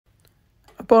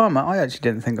Obama, I actually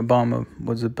didn't think Obama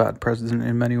was a bad president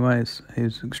in many ways. He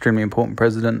was an extremely important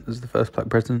president as the first black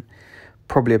president.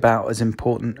 Probably about as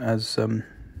important as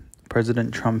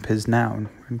President Trump is now in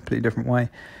a completely different way.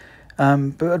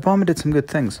 But Obama did some good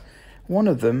things. One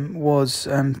of them was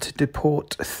to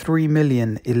deport 3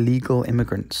 million illegal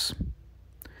immigrants.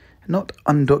 Not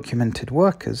undocumented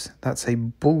workers. That's a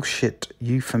bullshit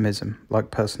euphemism, like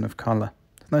person of colour.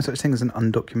 There's no such thing as an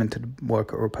undocumented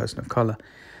worker or a person of colour.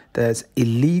 There's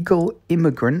illegal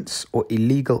immigrants or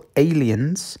illegal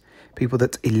aliens, people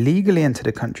that illegally entered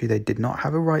a country they did not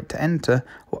have a right to enter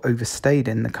or overstayed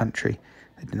in the country.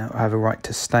 They did not have a right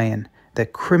to stay in. They're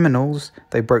criminals.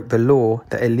 They broke the law.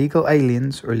 They're illegal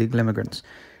aliens or illegal immigrants.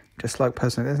 Just like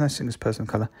there's no single person of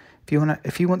colour.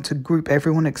 If you want to group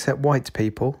everyone except white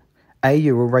people, A,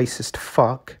 you're a racist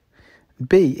fuck.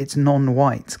 B, it's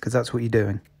non-white, because that's what you're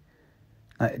doing.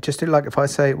 Just like if I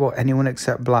say, anyone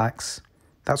except blacks,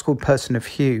 that's called person of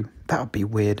hue. That would be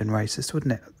weird and racist,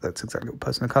 wouldn't it? That's exactly what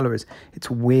person of colour is. It's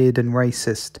weird and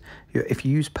racist. If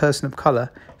you use person of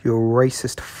colour, you're a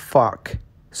racist fuck.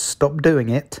 Stop doing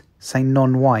it. Say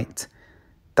non-white.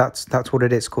 That's what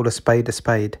it is. It's called a spade a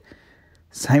spade.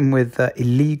 Same with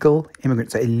illegal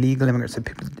immigrants. Illegal immigrants are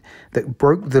people that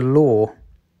broke the law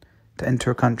to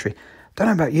enter a country. Don't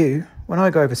know about you. When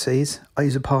I go overseas, I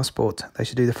use a passport. They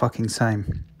should do the fucking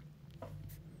same.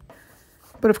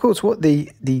 But of course, what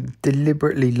the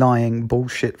deliberately lying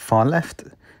bullshit far left,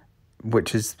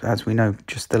 which is, as we know,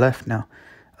 just the left now,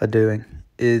 are doing,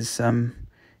 is you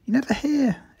never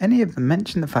hear any of them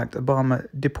mention the fact that Obama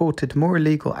deported more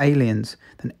illegal aliens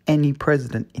than any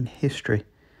president in history.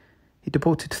 He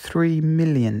deported 3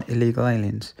 million illegal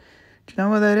aliens. Do you know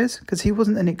why that is? Because he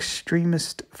wasn't an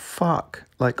extremist fuck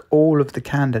like all of the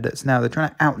candidates now. They're trying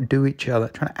to outdo each other,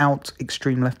 trying to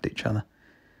out-extreme left each other.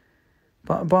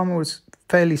 But Obama was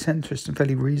fairly centrist and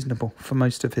fairly reasonable for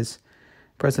most of his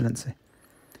presidency.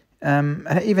 And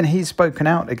even he's spoken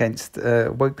out against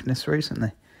wokeness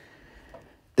recently.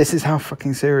 This is how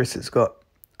fucking serious it's got.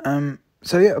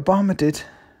 Obama did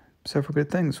several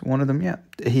good things. One of them,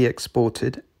 he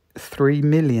exported 3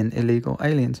 million illegal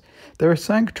aliens. There are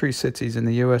sanctuary cities in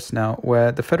the US now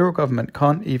where the federal government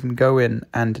can't even go in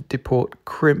and deport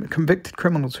convicted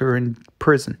criminals who are in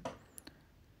prison.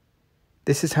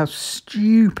 This is how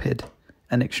stupid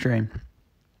and extreme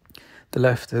the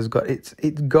left has got. It's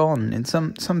gone. In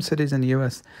some cities in the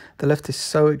US, the left is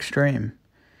so extreme.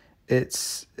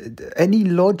 It's any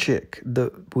logic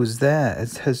that was there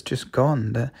has just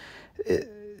gone.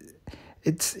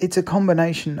 It's a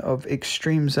combination of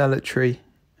extreme zealotry,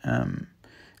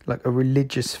 like a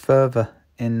religious fervour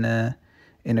in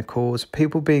a cause,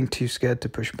 people being too scared to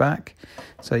push back.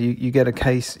 So you get a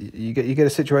case, you get a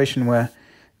situation where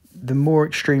the more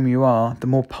extreme you are, the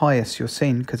more pious you're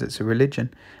seen because it's a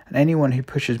religion, and anyone who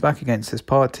pushes back against this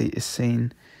party is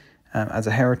seen as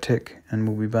a heretic and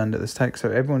will be burned at the stake.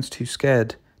 So everyone's too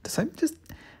scared to say, just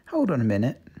hold on a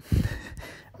minute,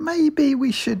 maybe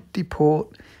we should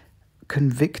deport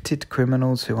convicted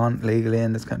criminals who aren't legally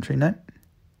in this country. No,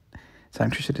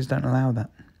 sanctuary cities don't allow that.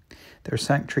 They're a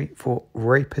sanctuary for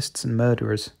rapists and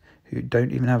murderers who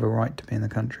don't even have a right to be in the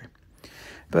country.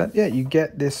 But you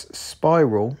get this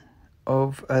spiral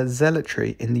of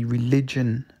zealotry in the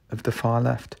religion of the far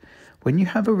left. When you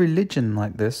have a religion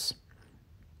like this,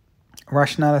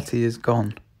 rationality is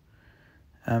gone.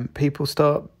 People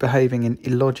start behaving in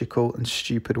illogical and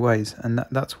stupid ways, and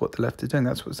that's what the left is doing.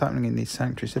 That's what's happening in these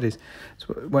sanctuary cities.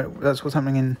 That's what's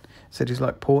happening in cities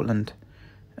like Portland,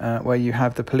 where you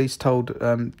have the police told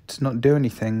to not do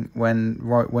anything when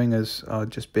right-wingers are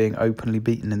just being openly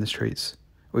beaten in the streets,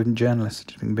 or even journalists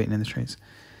just being beaten in the streets.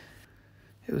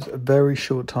 It was a very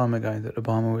short time ago that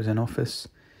Obama was in office,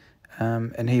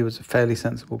 and he was a fairly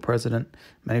sensible president.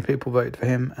 Many people voted for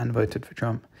him and voted for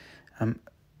Trump.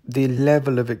 The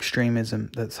level of extremism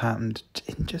that's happened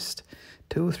in just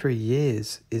 2 or 3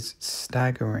 years is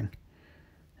staggering.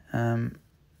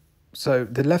 So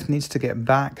the left needs to get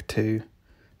back to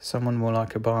someone more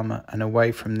like Obama and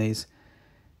away from these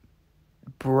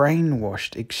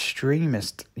brainwashed,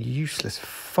 extremist, useless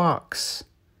fucks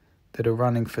that are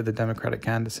running for the Democratic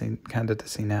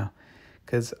candidacy now.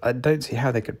 Because I don't see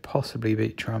how they could possibly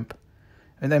beat Trump.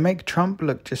 I mean, they make Trump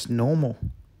look just normal.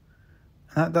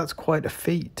 That's quite a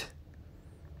feat.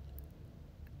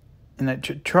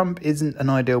 Trump isn't an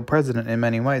ideal president in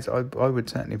many ways. I would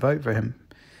certainly vote for him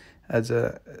as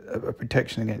a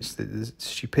protection against the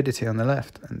stupidity on the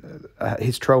left. And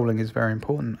his trolling is very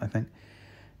important, I think.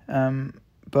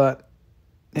 But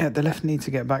the left needs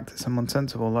to get back to someone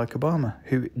sensible like Obama,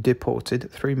 who deported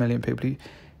 3 million people who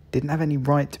didn't have any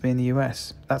right to be in the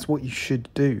US. That's what you should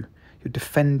do. You're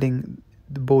defending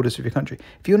the borders of your country.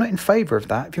 If you're not in favour of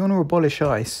that, if you want to abolish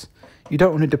ICE, you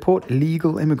don't want to deport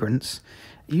illegal immigrants,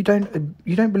 you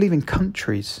don't believe in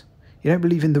countries, you don't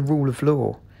believe in the rule of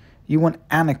law, you want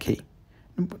anarchy.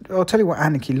 I'll tell you what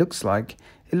anarchy looks like.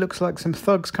 It looks like some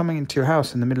thugs coming into your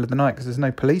house in the middle of the night because there's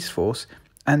no police force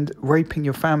and raping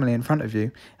your family in front of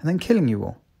you and then killing you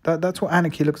all. That's what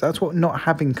anarchy looks like. That's what not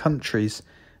having countries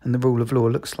and the rule of law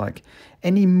looks like.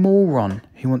 Any moron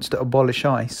who wants to abolish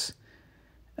ICE,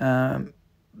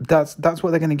 that's what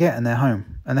they're going to get in their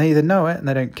home. And they either know it and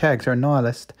they don't care because they're a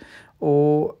nihilist,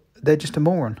 or they're just a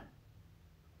moron.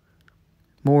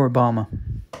 More Obama.